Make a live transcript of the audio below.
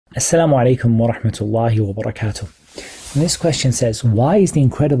Assalamu alaikum wa rahmatullahi wa barakatuh. And this question says, why is the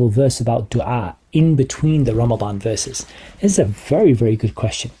incredible verse about dua in between the Ramadan verses? This is a very, very good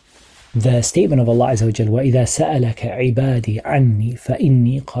question. The statement of Allah Azza wa Jal, وَإِذَا سَأَلَكَ عِبَادِي عَنِّي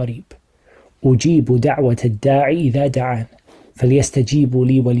فَإِنِّي قَرِيبٌ أُجِيبُ دَعْوَةَ الدَّاعِ إِذَا دَعَانِ فَلْيَسْتَجِيبُوا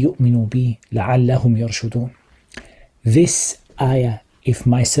لِي وَلْيُؤْمِنُوا بِي لَعَلَّهُمْ يَرْشُدُونَ. This ayah, if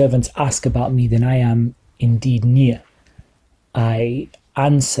my servants ask about me, then I am indeed near. I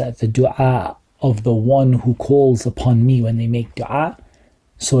answer the dua of the one who calls upon me when they make dua.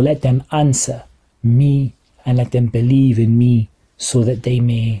 So let them answer me and let them believe in me so that they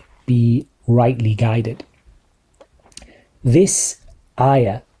may be rightly guided. This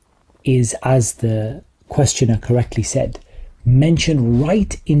ayah is, as the questioner correctly said, mentioned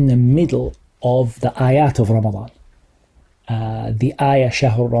right in the middle of the ayat of Ramadan. The ayah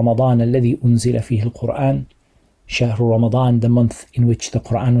شهر رمضان الذي أنزل فيه القرآن, شهر Ramadan, the month in which the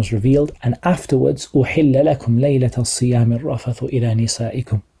Qur'an was revealed, and afterwards أحل لكم ليلة الصيام الرفث إلى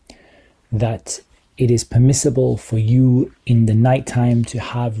نسائكم, that it is permissible for you in the night time to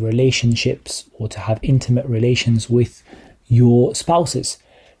have relationships or to have intimate relations with your spouses.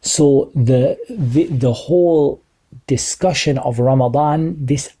 So the whole discussion of Ramadan,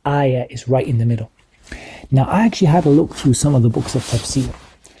 this ayah is right in the middle. Now, I actually had a look through some of the books of tafsir,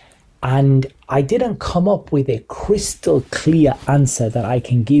 and I didn't come up with a crystal clear answer that I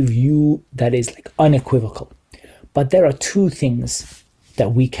can give you that is like unequivocal. But there are two things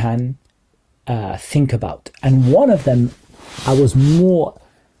that we can think about. And one of them, I was more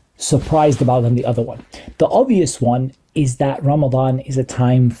surprised about than the other one. The obvious one is that Ramadan is a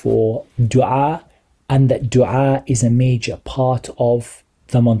time for dua, and that dua is a major part of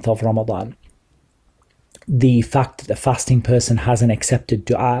the month of Ramadan. The fact that the fasting person has an accepted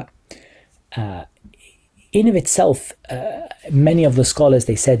dua, in of itself, many of the scholars,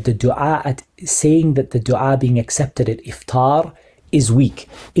 they said the dua, saying that the dua being accepted at iftar is weak,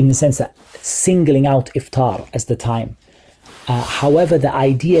 in the sense that singling out iftar as the time. However, the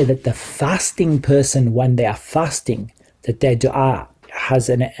idea that the fasting person, when they are fasting, that their dua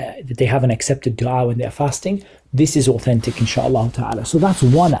that they have an accepted dua when they are fasting, this is authentic, inshallah ta'ala. So that's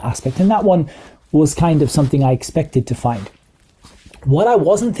one aspect, and that one was kind of something I expected to find. What I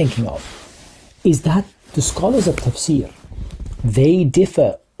wasn't thinking of is that the scholars of tafsir, they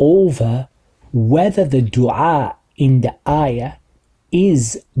differ over whether the dua in the ayah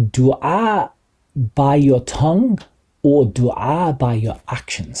is dua by your tongue or dua by your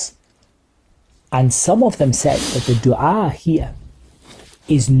actions. And some of them said that the dua here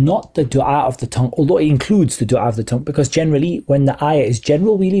is not the dua of the tongue, although it includes the dua of the tongue, because generally when the ayah is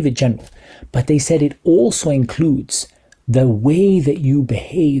general, we leave it general. But they said it also includes the way that you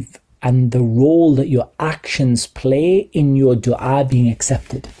behave and the role that your actions play in your dua being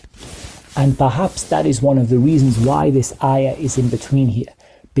accepted. And perhaps that is one of the reasons why this ayah is in between here,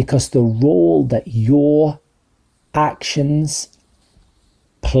 because the role that your actions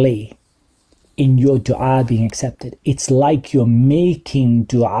play in your dua being accepted, it's like you're making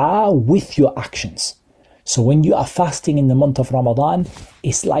dua with your actions. So when you are fasting in the month of Ramadan,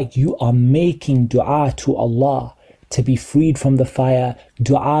 it's like you are making dua to Allah to be freed from the fire,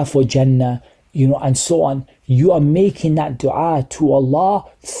 dua for Jannah, and so on. You are making that dua to Allah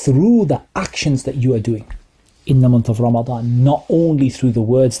through the actions that you are doing in the month of Ramadan, not only through the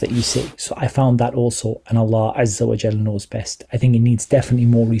words that you say. So I found that also, and Allah Azza wa Jal knows best. I think it needs definitely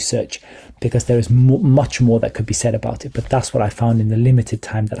more research, because there is much more that could be said about it, but that's what I found in the limited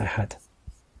time that I had.